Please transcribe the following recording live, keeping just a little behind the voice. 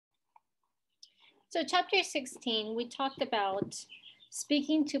So chapter 16, we talked about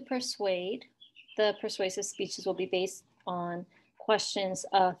speaking to persuade. The persuasive speeches will be based on questions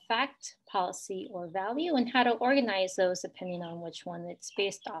of fact, policy, or value, and how to organize those depending on which one it's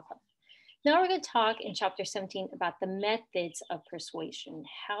based off of. Now we're going to talk in chapter 17 about the methods of persuasion,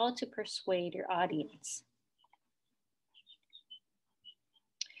 how to persuade your audience.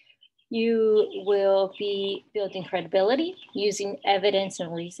 You will be building credibility, using evidence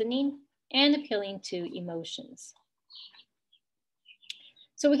and reasoning, and appealing to emotions.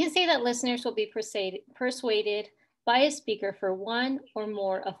 So we can say that listeners will be persuaded by a speaker for one or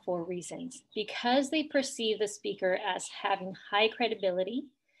more of four reasons: because they perceive the speaker as having high credibility,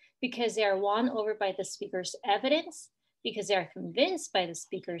 because they are won over by the speaker's evidence, because they are convinced by the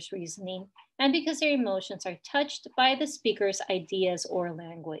speaker's reasoning, and because their emotions are touched by the speaker's ideas or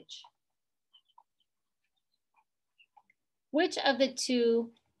language. Which of the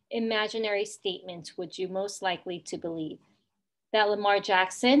two imaginary statements would you most likely to believe? That Lamar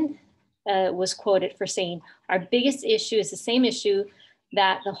Jackson was quoted for saying, "Our biggest issue is the same issue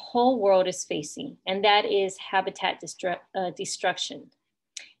that the whole world is facing, and that is habitat destruction."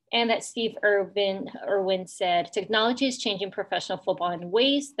 And that Steve Irwin said, "Technology is changing professional football in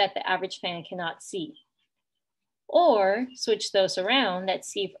ways that the average fan cannot see." Or switch those around, that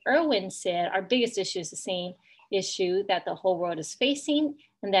Steve Irwin said, "Our biggest issue is the same issue that the whole world is facing,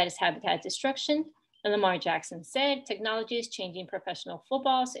 and that is habitat destruction." And Lamar Jackson said, "Technology is changing professional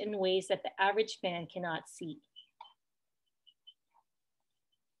footballs in ways that the average fan cannot see."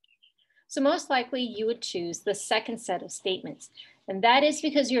 So most likely you would choose the second set of statements. And that is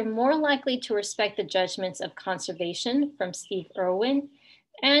because you're more likely to respect the judgments of conservation from Steve Irwin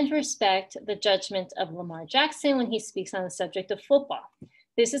and respect the judgment of Lamar Jackson when he speaks on the subject of football.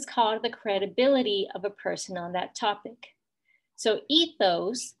 This is called the credibility of a person on that topic. So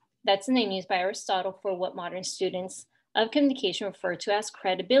ethos, that's the name used by Aristotle for what modern students of communication refer to as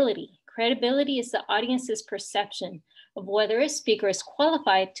credibility. Credibility is the audience's perception of whether a speaker is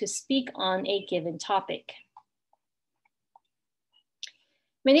qualified to speak on a given topic.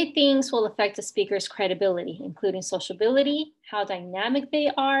 Many things will affect a speaker's credibility, including sociability, how dynamic they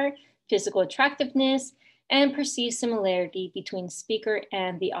are, physical attractiveness, and perceived similarity between speaker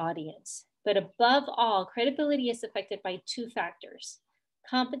and the audience. But above all, credibility is affected by two factors: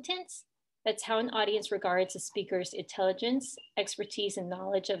 competence, that's how an audience regards a speaker's intelligence, expertise, and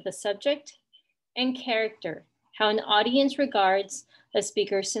knowledge of the subject; and character, how an audience regards a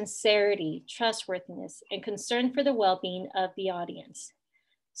speaker's sincerity, trustworthiness, and concern for the well-being of the audience.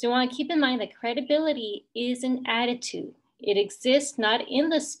 So you want to keep in mind that credibility is an attitude. It exists not in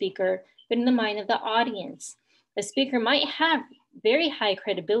the speaker, but in the mind of the audience. A speaker might have very high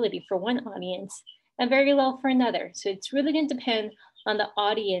credibility for one audience and very low for another. So it's really going to depend on the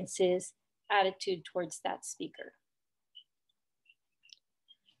audience's attitude towards that speaker.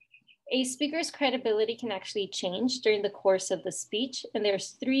 A speaker's credibility can actually change during the course of the speech, and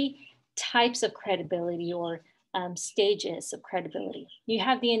there's three types of credibility, or stages of credibility. You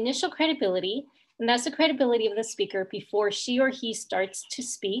have the initial credibility, and that's the credibility of the speaker before she or he starts to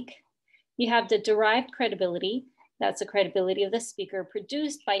speak. You have the derived credibility. That's the credibility of the speaker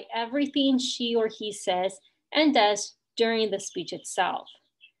produced by everything she or he says and does during the speech itself.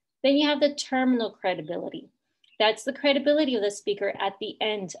 Then you have the terminal credibility. That's the credibility of the speaker at the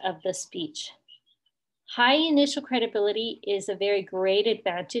end of the speech. High initial credibility is a very great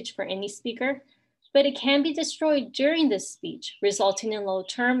advantage for any speaker, but it can be destroyed during the speech, resulting in low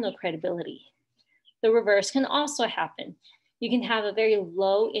terminal credibility. The reverse can also happen. You can have a very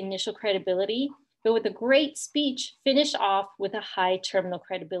low initial credibility, but with a great speech, finish off with a high terminal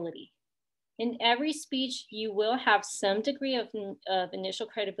credibility. In every speech, you will have some degree of initial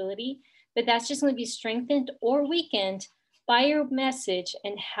credibility, but that's just going to be strengthened or weakened by your message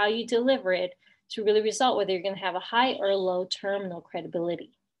and how you deliver it to really result whether you're going to have a high or low terminal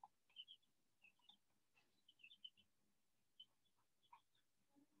credibility.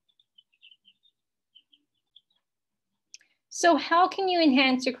 So how can you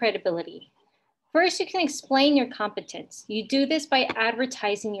enhance your credibility? First, you can explain your competence. You do this by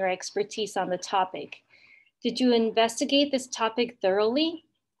advertising your expertise on the topic. Did you investigate this topic thoroughly?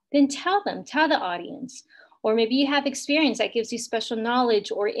 Then tell the audience. Or maybe you have experience that gives you special knowledge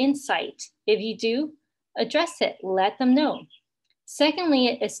or insight. If you do, address it, let them know.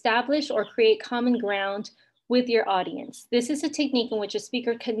 Secondly, establish or create common ground with your audience. This is a technique in which a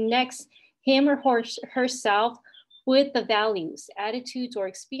speaker connects him or herself with the values, attitudes, or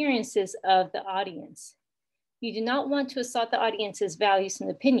experiences of the audience. You do not want to assault the audience's values and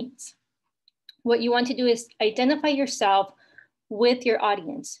opinions. What you want to do is identify yourself with your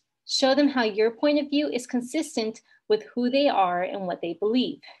audience. Show them how your point of view is consistent with who they are and what they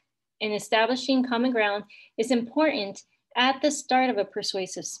believe. And establishing common ground is important at the start of a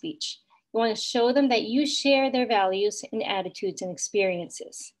persuasive speech. You want to show them that you share their values and attitudes and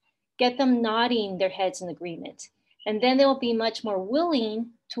experiences. Get them nodding their heads in agreement. And then they will be much more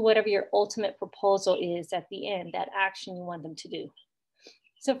willing to whatever your ultimate proposal is at the end, that action you want them to do.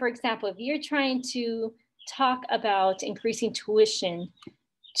 So for example, if you're trying to talk about increasing tuition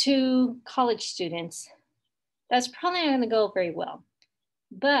to college students, that's probably not going to go very well.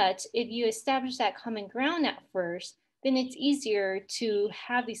 But if you establish that common ground at first, then it's easier to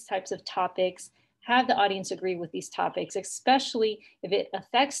have these types of topics, have the audience agree with these topics, especially if it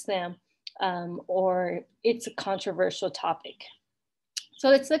affects them or it's a controversial topic. So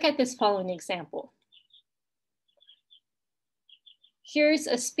let's look at this following example. Here's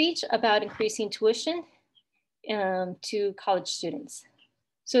a speech about increasing tuition to college students.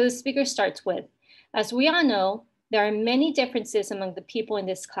 So the speaker starts with, as we all know, there are many differences among the people in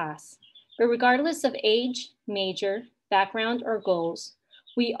this class, but regardless of age, major, background, or goals,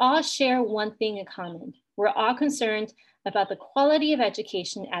 we all share one thing in common. We're all concerned about the quality of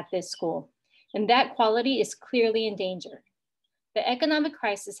education at this school, and that quality is clearly in danger. The economic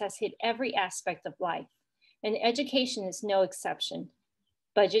crisis has hit every aspect of life, and education is no exception.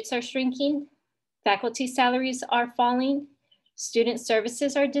 Budgets are shrinking, faculty salaries are falling, student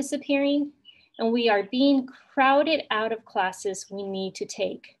services are disappearing, and we are being crowded out of classes we need to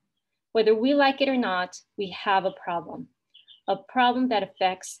take. Whether we like it or not, we have a problem that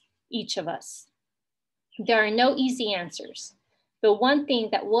affects each of us. There are no easy answers, but one thing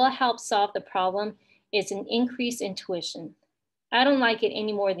that will help solve the problem is an increase in tuition. I don't like it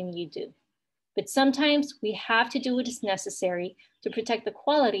any more than you do, but sometimes we have to do what is necessary to protect the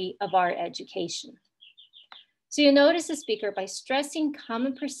quality of our education. So you notice the speaker, by stressing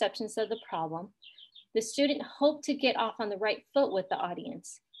common perceptions of the problem, the student hoped to get off on the right foot with the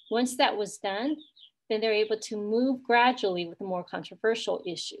audience. Once that was done, then they're able to move gradually with a more controversial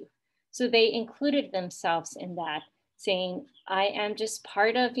issue. So they included themselves in that, saying, I am just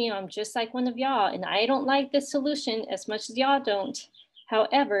part of, I'm just like one of y'all, and I don't like this solution as much as y'all don't.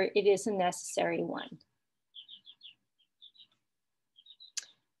 However, it is a necessary one.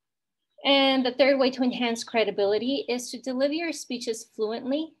 And the third way to enhance credibility is to deliver your speeches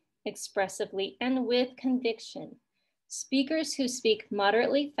fluently, expressively, and with conviction. Speakers who speak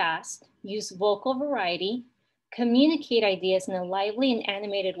moderately fast, use vocal variety, communicate ideas in a lively and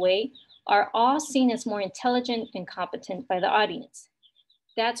animated way are all seen as more intelligent and competent by the audience.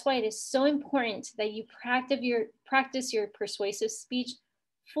 That's why it is so important that you practice your persuasive speech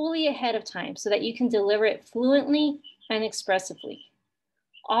fully ahead of time so that you can deliver it fluently and expressively.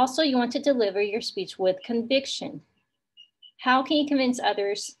 Also, you want to deliver your speech with conviction. How can you convince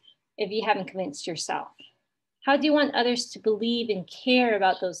others if you haven't convinced yourself? How do you want others to believe and care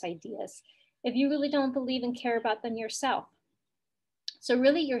about those ideas if you really don't believe and care about them yourself? So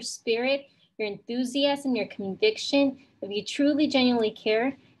really your spirit, your enthusiasm, your conviction, if you truly genuinely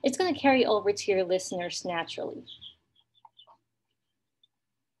care, it's going to carry over to your listeners naturally.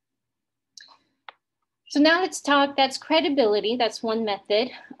 So now let's talk, that's credibility. That's one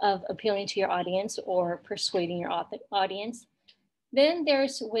method of appealing to your audience or persuading your audience. Then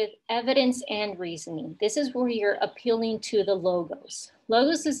there's with evidence and reasoning. This is where you're appealing to the logos.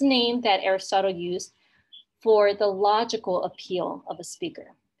 Logos is a name that Aristotle used for the logical appeal of a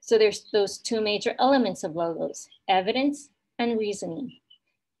speaker. So there's those two major elements of logos, evidence and reasoning.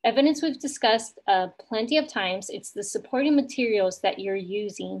 Evidence we've discussed plenty of times. It's the supporting materials that you're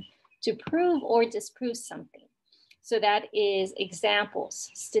using to prove or disprove something. So that is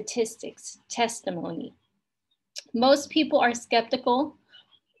examples, statistics, testimony. Most people are skeptical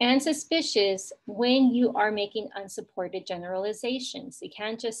and suspicious when you are making unsupported generalizations. You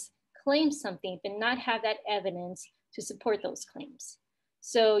can't just claim something but not have that evidence to support those claims.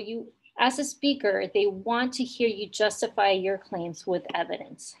 So you, as a speaker, they want to hear you justify your claims with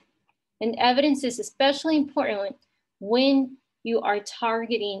evidence. And evidence is especially important when you are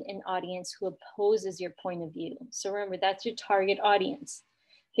targeting an audience who opposes your point of view. So remember, that's your target audience.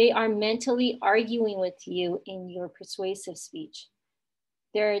 They are mentally arguing with you in your persuasive speech.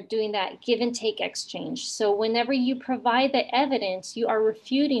 They're doing that give and take exchange. So whenever you provide the evidence, you are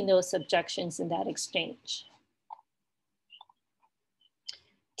refuting those objections in that exchange.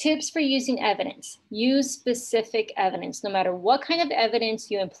 Tips for using evidence. Use specific evidence. No matter what kind of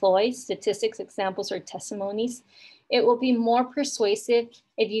evidence you employ, statistics, examples, or testimonies, it will be more persuasive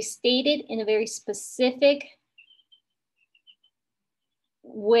if you state it in a very specific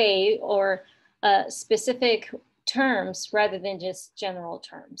way or specific terms rather than just general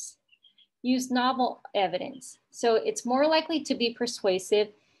terms. use novel evidence. So it's more likely to be persuasive,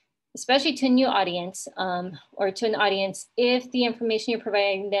 especially to a new audience or to an audience if the information you're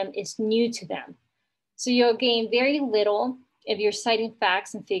providing them is new to them. So you'll gain very little if you're citing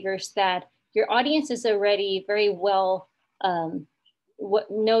facts and figures that your audience is already very well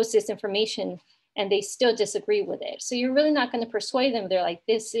knows this information and they still disagree with it. So you're really not going to persuade them. They're like,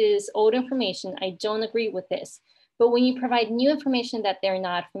 this is old information. I don't agree with this. But when you provide new information that they're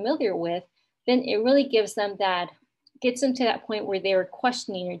not familiar with, then it really gives them that, gets them to that point where they're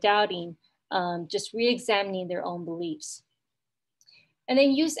questioning or doubting, just re-examining their own beliefs. And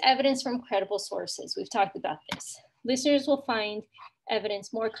then use evidence from credible sources. We've talked about this. Listeners will find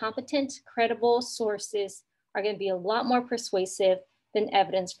evidence more competent. Credible sources are going to be a lot more persuasive than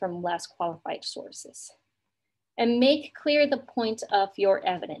evidence from less qualified sources. And make clear the point of your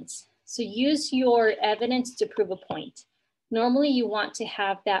evidence. So use your evidence to prove a point. Normally you want to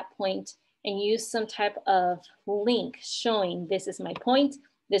have that point and use some type of link showing this is my point,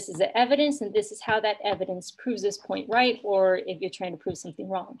 this is the evidence, and this is how that evidence proves this point right, or if you're trying to prove something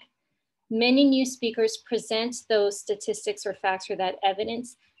wrong. Many new speakers present those statistics or facts or that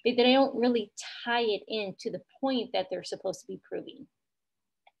evidence, but they don't really tie it into the point that they're supposed to be proving.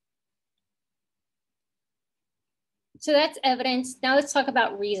 So that's evidence. Now let's talk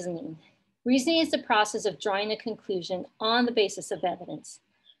about reasoning. Reasoning is the process of drawing a conclusion on the basis of evidence.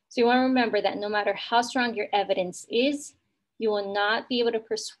 So you want to remember that no matter how strong your evidence is, you will not be able to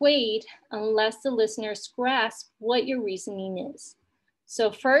persuade unless the listeners grasp what your reasoning is.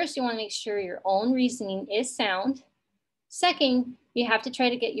 So first, you want to make sure your own reasoning is sound. Second, you have to try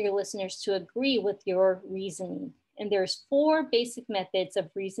to get your listeners to agree with your reasoning. And there's 4 basic methods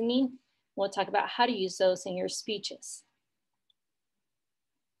of reasoning. We'll talk about how to use those in your speeches.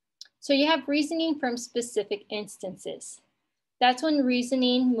 So you have reasoning from specific instances. That's when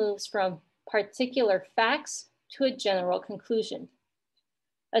reasoning moves from particular facts to a general conclusion.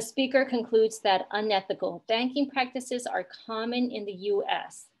 A speaker concludes that unethical banking practices are common in the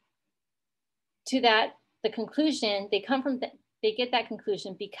US. To that, the conclusion, they get that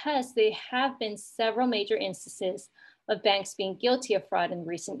conclusion because there have been several major instances of banks being guilty of fraud in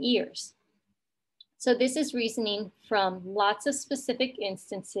recent years. So this is reasoning from lots of specific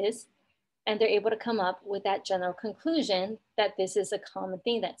instances, and they're able to come up with that general conclusion that this is a common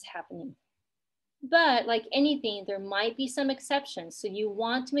thing that's happening. But like anything, there might be some exceptions. So you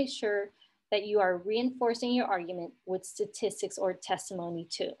want to make sure that you are reinforcing your argument with statistics or testimony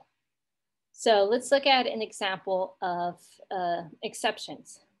too. So let's look at an example of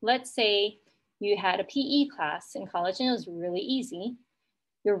exceptions. Let's say you had a PE class in college and it was really easy.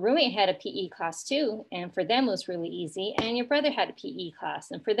 Your roommate had a PE class too, and for them it was really easy. And your brother had a PE class,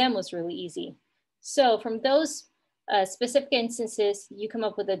 and for them it was really easy. So from those specific instances, you come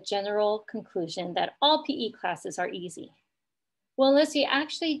up with a general conclusion that all PE classes are easy. Well, unless you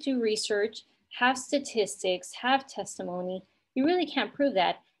actually do research, have statistics, have testimony, you really can't prove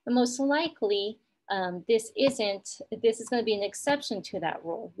that. And most likely, this is going to be an exception to that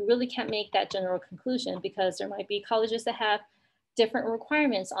rule. You really can't make that general conclusion because there might be colleges that have different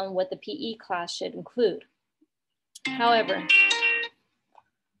requirements on what the PE class should include. However,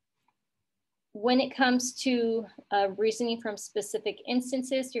 when it comes to reasoning from specific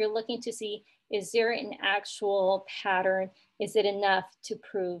instances, you're looking to see, is there an actual pattern? Is it enough to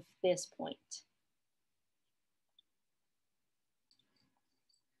prove this point?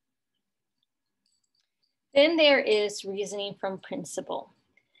 Then there is reasoning from principle.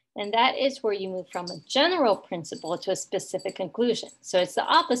 And that is where you move from a general principle to a specific conclusion. So it's the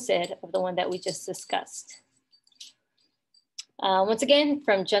opposite of the one that we just discussed. Once again,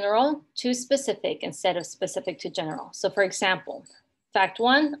 from general to specific instead of specific to general. So for example, fact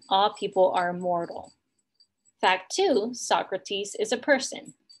 1, all people are mortal. Fact 2, Socrates is a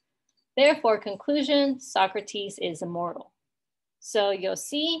person. Therefore, conclusion, Socrates is immortal. So you'll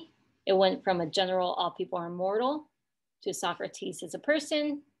see it went from a general, all people are mortal, to Socrates is a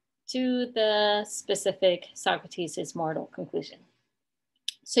person, to the specific Socrates is mortal conclusion.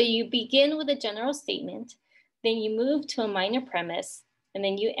 So you begin with a general statement, then you move to a minor premise, and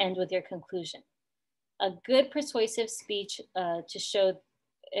then you end with your conclusion. A good persuasive speech to show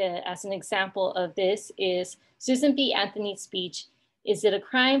as an example of this is Susan B. Anthony's speech, "Is it a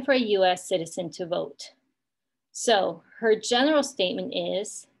crime for a US citizen to vote?" So her general statement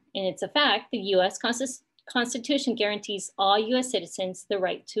is, and it's a fact, the US Constitution guarantees all US citizens the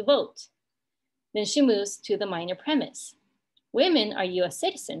right to vote. Then she moves to the minor premise. Women are US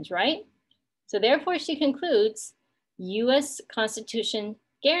citizens, right? So therefore she concludes, US Constitution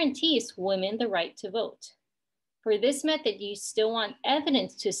guarantees women the right to vote. For this method, you still want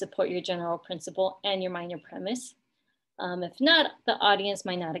evidence to support your general principle and your minor premise. If not, the audience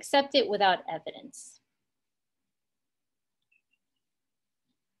might not accept it without evidence.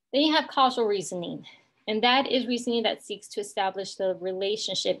 Then you have causal reasoning, and that is reasoning that seeks to establish the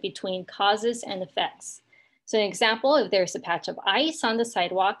relationship between causes and effects. So an example, if there's a patch of ice on the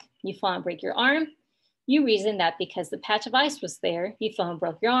sidewalk, you fall and break your arm, you reason that because the patch of ice was there, you fell and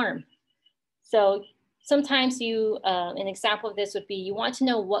broke your arm. So sometimes an example of this would be, you want to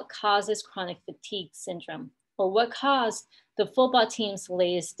know what causes chronic fatigue syndrome, or what caused the football team's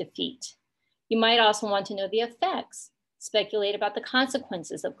latest defeat. You might also want to know the effects, speculate about the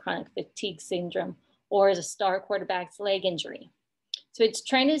consequences of chronic fatigue syndrome, or as a star quarterback's leg injury. So it's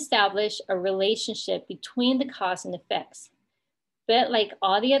trying to establish a relationship between the cause and effects. But like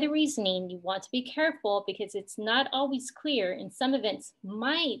all the other reasoning, you want to be careful because it's not always clear, and some events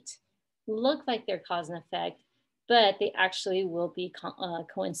might look like they're cause and effect, but they actually will be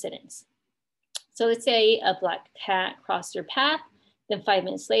coincidence. So let's say a black cat crossed your path, then 5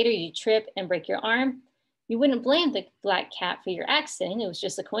 minutes later you trip and break your arm. You wouldn't blame the black cat for your accident. It was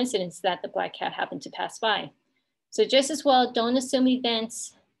just a coincidence that the black cat happened to pass by. So just as well, don't assume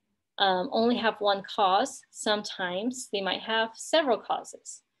events only have one cause. Sometimes they might have several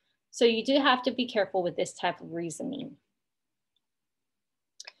causes. So you do have to be careful with this type of reasoning.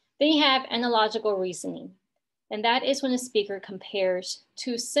 Then you have analogical reasoning, and that is when a speaker compares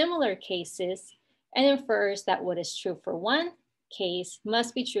two similar cases and infers that what is true for one case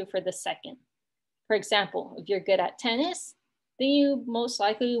must be true for the second. For example, if you're good at tennis, then you most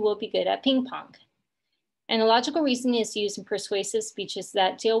likely will be good at ping pong. Analogical reasoning is used in persuasive speeches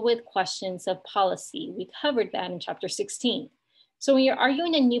that deal with questions of policy. We covered that in chapter 16. So when you're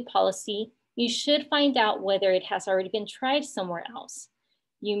arguing a new policy, you should find out whether it has already been tried somewhere else.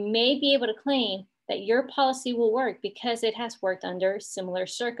 You may be able to claim that your policy will work because it has worked under similar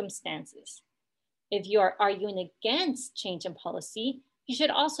circumstances. If you are arguing against change in policy, you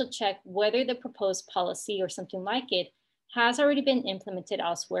should also check whether the proposed policy or something like it has already been implemented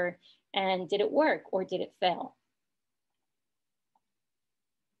elsewhere, and did it work or did it fail?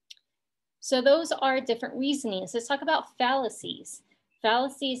 So those are different reasonings. Let's talk about fallacies.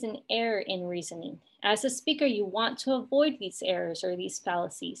 Fallacy is an error in reasoning. As a speaker, you want to avoid these errors or these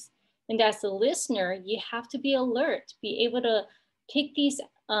fallacies. And as a listener, you have to be alert, be able to pick these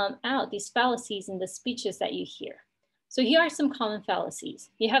out, these fallacies in the speeches that you hear. So here are some common fallacies.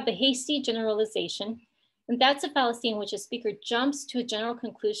 You have the hasty generalization, and that's a fallacy in which a speaker jumps to a general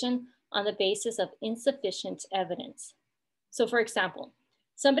conclusion on the basis of insufficient evidence. So for example,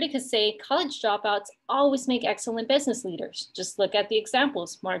 somebody could say college dropouts always make excellent business leaders. Just look at the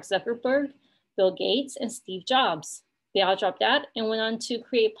examples, Mark Zuckerberg, Bill Gates, and Steve Jobs. They all dropped out and went on to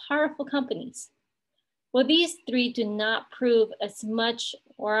create powerful companies. Well, these three do not prove as much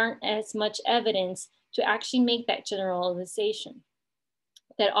or aren't as much evidence to actually make that generalization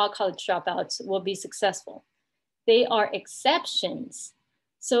that all college dropouts will be successful. They are exceptions.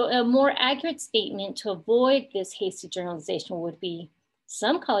 So a more accurate statement to avoid this hasty generalization would be,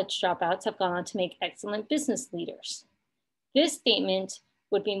 some college dropouts have gone on to make excellent business leaders. This statement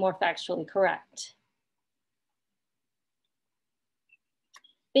would be more factually correct.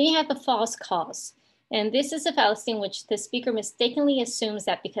 Then you have the false cause. And this is a fallacy in which the speaker mistakenly assumes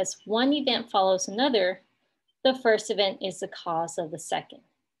that because one event follows another, the first event is the cause of the second.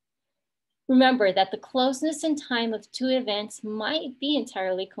 Remember that the closeness in time of two events might be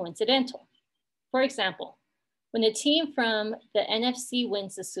entirely coincidental. For example, when a team from the NFC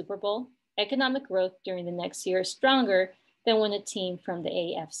wins the Super Bowl, economic growth during the next year is stronger than when a team from the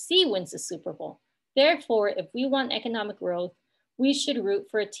AFC wins the Super Bowl. Therefore, if we want economic growth, we should root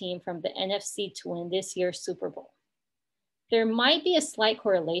for a team from the NFC to win this year's Super Bowl. There might be a slight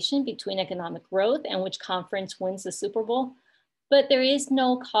correlation between economic growth and which conference wins the Super Bowl, but there is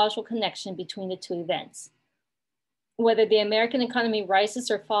no causal connection between the two events. Whether the American economy rises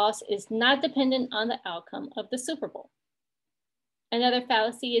or falls is not dependent on the outcome of the Super Bowl. Another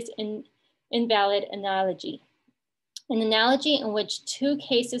fallacy is an invalid analogy. An analogy in which two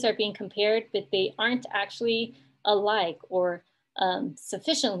cases are being compared, but they aren't actually alike or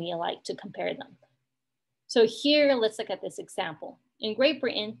sufficiently alike to compare them. So here, let's look at this example. In Great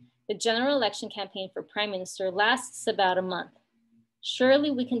Britain, the general election campaign for prime minister lasts about a month.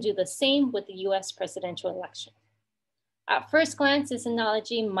 Surely we can do the same with the US presidential election. At first glance, this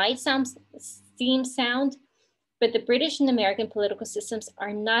analogy might seem sound, but the British and American political systems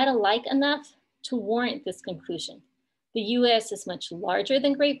are not alike enough to warrant this conclusion. The US is much larger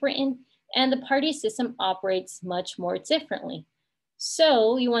than Great Britain, and the party system operates much more differently.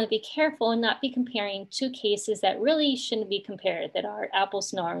 So you want to be careful and not be comparing two cases that really shouldn't be compared, that are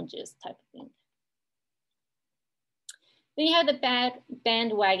apples and oranges type of thing. Then you have the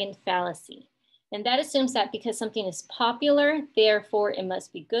bandwagon fallacy. And that assumes that because something is popular, therefore it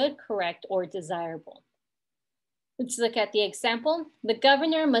must be good, correct, or desirable. Let's look at the example. The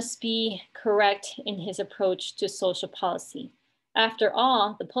governor must be correct in his approach to social policy. After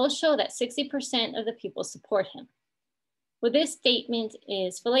all, the polls show that 60% of the people support him. Well, this statement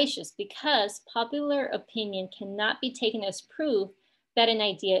is fallacious because popular opinion cannot be taken as proof that an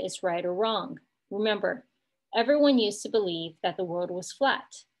idea is right or wrong. Remember, everyone used to believe that the world was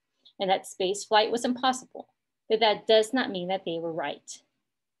flat and that space flight was impossible, but that does not mean that they were right.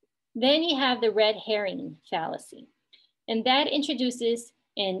 Then you have the red herring fallacy, and that introduces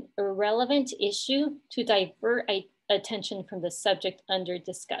an irrelevant issue to divert attention from the subject under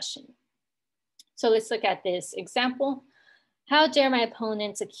discussion. So let's look at this example. How dare my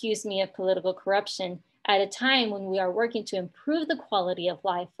opponents accuse me of political corruption at a time when we are working to improve the quality of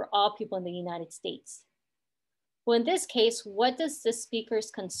life for all people in the United States? Well, in this case, what does the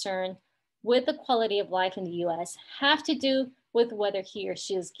speaker's concern with the quality of life in the US have to do with whether he or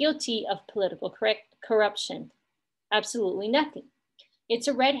she is guilty of political corruption? Absolutely nothing. It's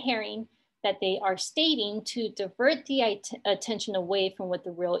a red herring that they are stating to divert the attention away from what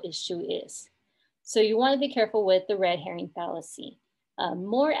the real issue is. So you want to be careful with the red herring fallacy.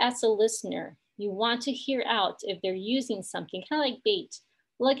 More as a listener, you want to hear out if they're using something kind of like bait.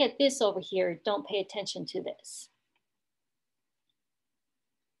 Look at this over here, don't pay attention to this.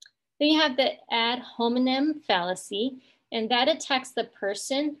 Then you have the ad hominem fallacy, and that attacks the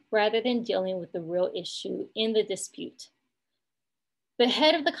person rather than dealing with the real issue in the dispute. The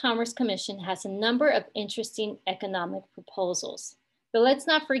head of the Commerce Commission has a number of interesting economic proposals, but let's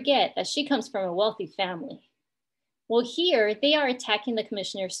not forget that she comes from a wealthy family. Well, here they are attacking the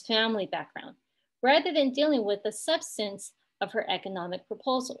commissioner's family background rather than dealing with the substance of her economic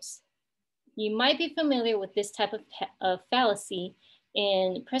proposals. You might be familiar with this type of fallacy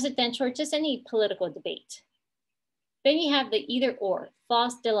in presidential or just any political debate. Then you have the either or,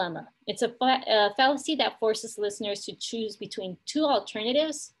 false dilemma. It's a fallacy that forces listeners to choose between two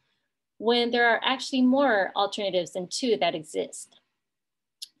alternatives when there are actually more alternatives than two that exist.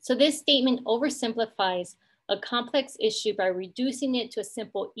 So this statement oversimplifies a complex issue by reducing it to a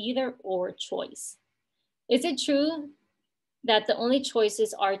simple either or choice. Is it true that the only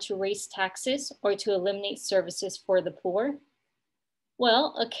choices are to raise taxes or to eliminate services for the poor?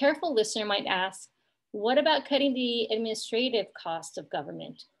 Well, a careful listener might ask, what about cutting the administrative cost of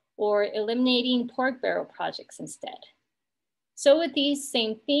government or eliminating pork barrel projects instead? So with these,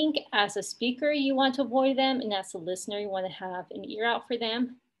 same thing. As a speaker, you want to avoid them, and as a listener, you want to have an ear out for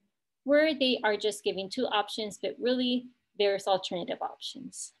them, where they are just giving two options, but really there's alternative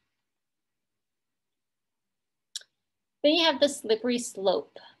options. Then you have the slippery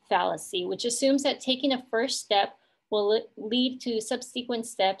slope fallacy, which assumes that taking a first step will lead to subsequent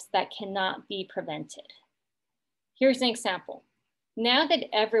steps that cannot be prevented. Here's an example. Now that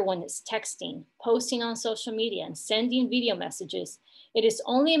everyone is texting, posting on social media, and sending video messages, it is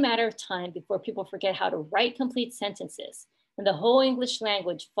only a matter of time before people forget how to write complete sentences and the whole English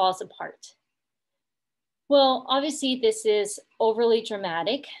language falls apart. Well, obviously this is overly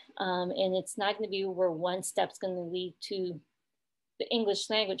dramatic, and it's not going to be where one step's going to lead to the English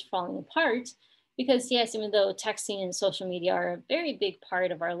language falling apart. Because yes, even though texting and social media are a very big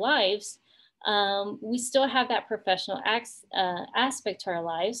part of our lives, we still have that professional aspect to our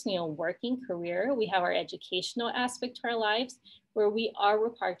lives, working, career. We have our educational aspect to our lives where we are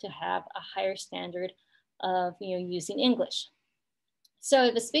required to have a higher standard of using English. So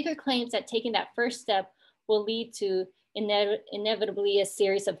if a speaker claims that taking that first step will lead to inevitably a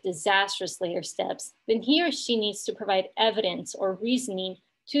series of disastrous later steps, then he or she needs to provide evidence or reasoning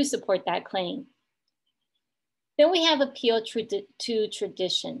to support that claim. Then we have appeal to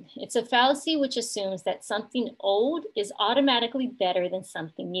tradition. It's a fallacy which assumes that something old is automatically better than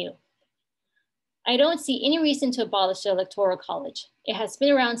something new. I don't see any reason to abolish the Electoral College. It has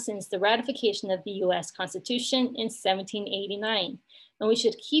been around since the ratification of the US Constitution in 1789, and we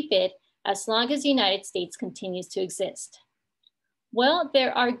should keep it as long as the United States continues to exist. Well,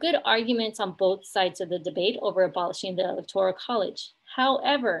 there are good arguments on both sides of the debate over abolishing the Electoral College.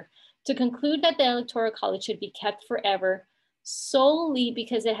 However, to conclude that the Electoral College should be kept forever solely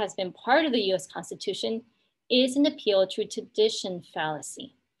because it has been part of the US Constitution is an appeal to tradition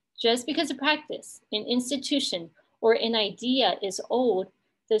fallacy. Just because a practice, an institution, or an idea is old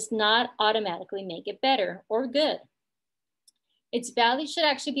does not automatically make it better or good. Its value should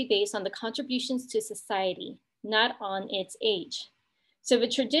actually be based on the contributions to society, not on its age. So if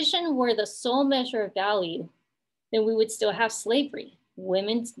a tradition were the sole measure of value, then we would still have slavery.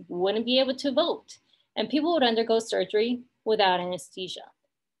 Women wouldn't be able to vote, and people would undergo surgery without anesthesia.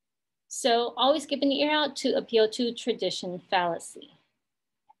 So always keep an ear out to appeal to tradition fallacy.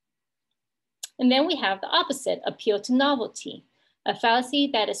 And then we have the opposite, appeal to novelty, a fallacy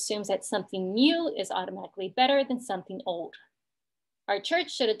that assumes that something new is automatically better than something old. Our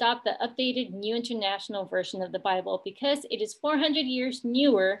church should adopt the updated New International Version of the Bible because it is 400 years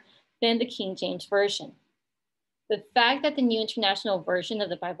newer than the King James Version. The fact that the New International Version of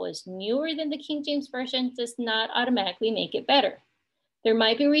the Bible is newer than the King James Version does not automatically make it better. There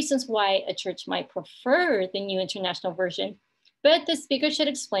might be reasons why a church might prefer the New International Version, but the speaker should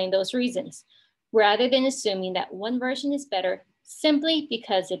explain those reasons, rather than assuming that one version is better simply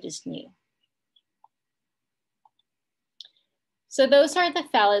because it is new. So those are the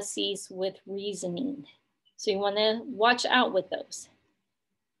fallacies with reasoning. So you want to watch out with those.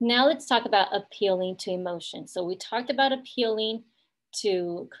 Now let's talk about appealing to emotion. So we talked about appealing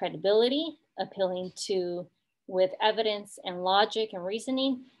to credibility, appealing to with evidence and logic and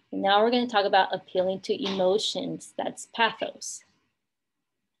reasoning. And now we're going to talk about appealing to emotions. That's pathos.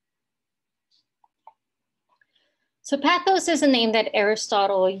 So pathos is a name that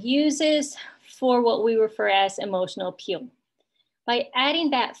Aristotle uses for what we refer as emotional appeal. By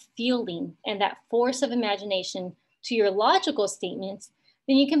adding that feeling and that force of imagination to your logical statements,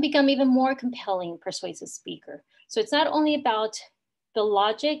 then you can become even more compelling persuasive speaker. So it's not only about the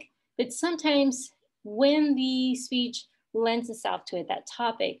logic, but sometimes when the speech lends itself to it, that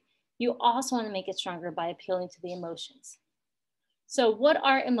topic, you also want to make it stronger by appealing to the emotions. So what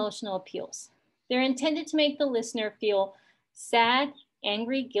are emotional appeals? They're intended to make the listener feel sad,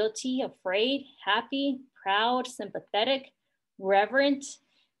 angry, guilty, afraid, happy, proud, sympathetic, reverent.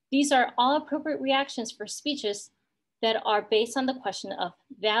 These are all appropriate reactions for speeches that are based on the question of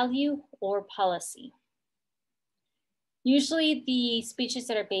value or policy. Usually the speeches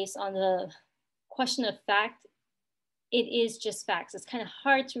that are based on the question of fact, it is just facts. It's kind of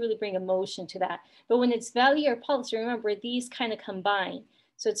hard to really bring emotion to that. But when it's value or policy, remember these kind of combine.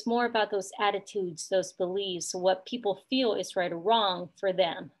 So it's more about those attitudes, those beliefs, what people feel is right or wrong for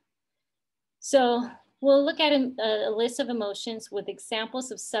them. So we'll look at a list of emotions with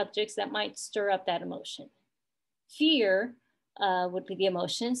examples of subjects that might stir up that emotion. Fear would be the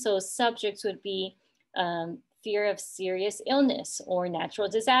emotion. So subjects would be fear of serious illness or natural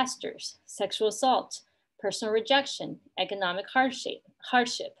disasters, sexual assault, personal rejection, economic hardship.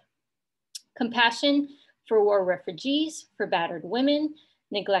 Compassion for war refugees, for battered women,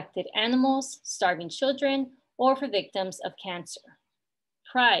 neglected animals, starving children, or for victims of cancer.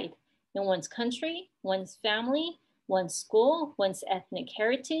 Pride in one's country, one's family, one's school, one's ethnic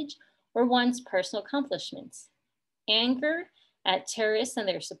heritage, or one's personal accomplishments. Anger at terrorists and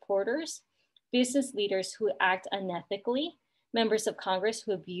their supporters, business leaders who act unethically, members of Congress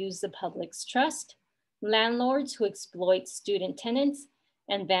who abuse the public's trust, landlords who exploit student tenants,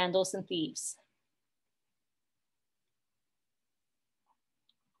 and vandals and thieves.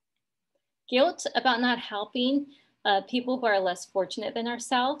 Guilt about not helping people who are less fortunate than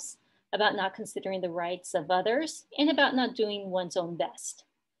ourselves, about not considering the rights of others, and about not doing one's own best.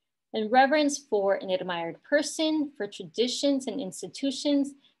 And reverence for an admired person, for traditions and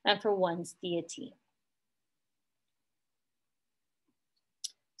institutions, and for one's deity.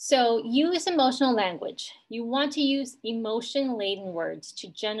 So use emotional language. You want to use emotion-laden words to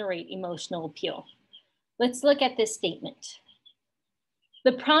generate emotional appeal. Let's look at this statement.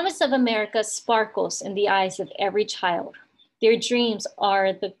 The promise of America sparkles in the eyes of every child. Their dreams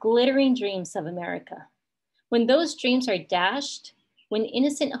are the glittering dreams of America. When those dreams are dashed, when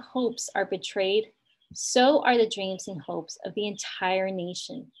innocent hopes are betrayed, so are the dreams and hopes of the entire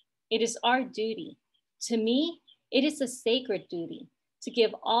nation. It is our duty. To me, it is a sacred duty to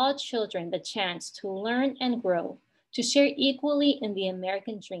give all children the chance to learn and grow, to share equally in the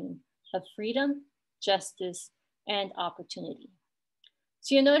American dream of freedom, justice, and opportunity.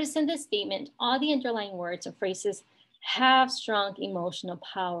 So you'll notice in this statement, all the underlying words and phrases have strong emotional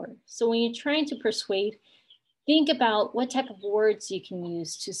power. So when you're trying to persuade, think about what type of words you can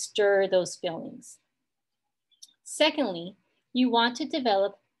use to stir those feelings. Secondly, you want to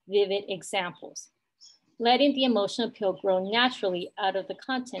develop vivid examples, letting the emotional appeal grow naturally out of the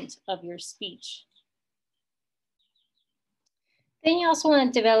content of your speech. Then you also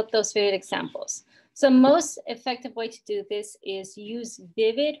want to develop those vivid examples. So most effective way to do this is use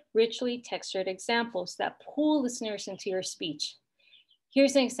vivid, richly textured examples that pull listeners into your speech.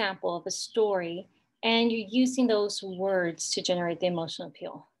 Here's an example of a story, and you're using those words to generate the emotional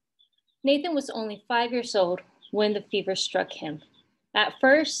appeal. Nathan was only 5 years old when the fever struck him. At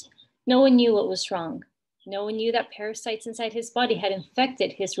first, no one knew what was wrong. No one knew that parasites inside his body had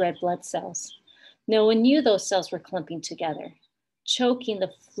infected his red blood cells. No one knew those cells were clumping together, choking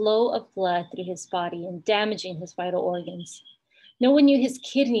the flow of blood through his body and damaging his vital organs. No one knew his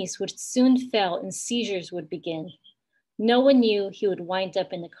kidneys would soon fail and seizures would begin. No one knew he would wind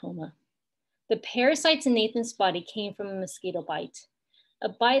up in a coma. The parasites in Nathan's body came from a mosquito bite, a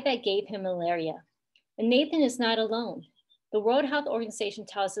bite that gave him malaria. And Nathan is not alone. The World Health Organization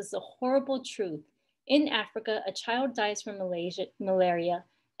tells us the horrible truth. In Africa, a child dies from malaria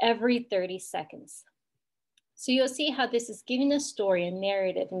every 30 seconds. So you'll see how this is giving a story, a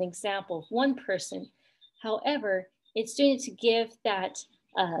narrative, an example of one person. However, it's doing it to give that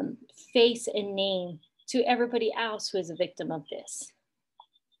face and name to everybody else who is a victim of this.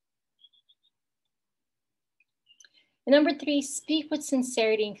 And number 3, speak with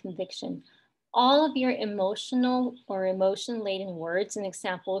sincerity and conviction. All of your emotional or emotion-laden words and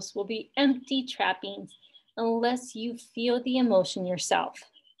examples will be empty trappings unless you feel the emotion yourself.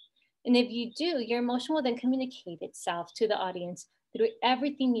 And if you do, your emotion will then communicate itself to the audience through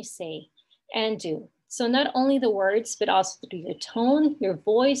everything you say and do. So not only the words, but also through your tone, your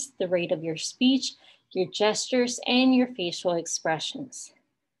voice, the rate of your speech, your gestures, and your facial expressions.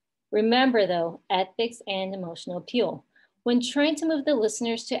 Remember though, ethics and emotional appeal. When trying to move the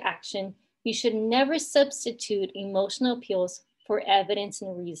listeners to action, you should never substitute emotional appeals for evidence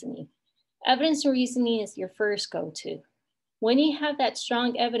and reasoning. Evidence and reasoning is your first go-to. When you have that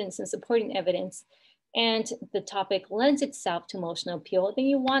strong evidence and supporting evidence, and the topic lends itself to emotional appeal, then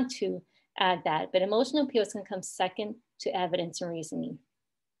you want to add that. But emotional appeal is going to come second to evidence and reasoning.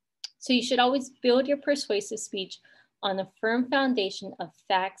 So you should always build your persuasive speech on a firm foundation of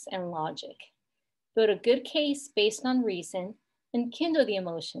facts and logic. Build a good case based on reason and kindle the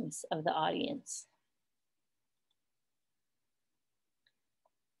emotions of the audience.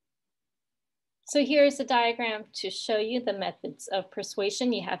 So here's a diagram to show you the methods of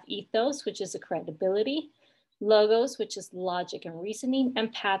persuasion. You have ethos, which is a credibility, logos, which is logic and reasoning,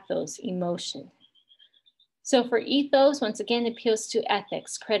 and pathos, emotion. So for ethos, once again, it appeals to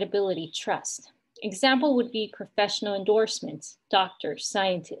ethics, credibility, trust. Example would be professional endorsements, doctors,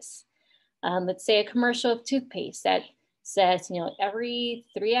 scientists. Let's say a commercial of toothpaste that says, every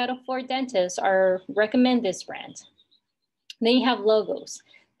 3 out of 4 dentists recommend this brand. Then you have logos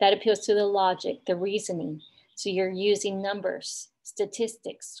that appeals to the logic, the reasoning. So you're using numbers,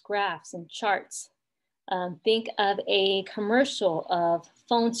 statistics, graphs, and charts. Think of a commercial of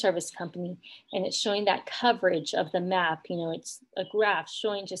phone service company, and it's showing that coverage of the map. It's a graph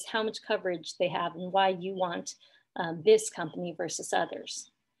showing just how much coverage they have and why you want this company versus others.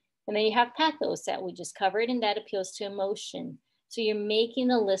 And then you have pathos that we just covered, and that appeals to emotion. So you're making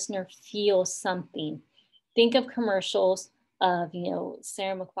the listener feel something. Think of commercials of,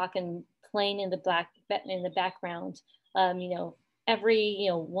 Sarah McLachlan playing in the background. Every,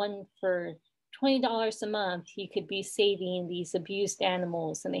 one for $20 a month, you could be saving these abused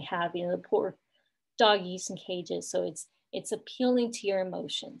animals, and they have, the poor doggies in cages. So it's appealing to your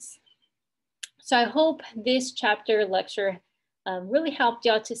emotions. So I hope this chapter lecture really helped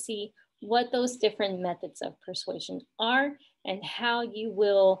y'all to see what those different methods of persuasion are and how you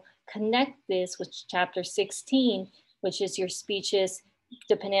will connect this with chapter 16, which is your speeches,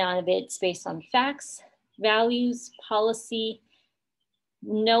 depending on if it's based on facts, values, policy,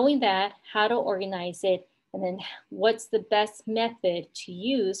 knowing that, how to organize it, and then what's the best method to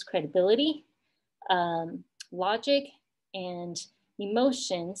use, credibility, logic, and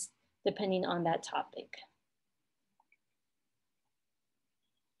emotions, depending on that topic.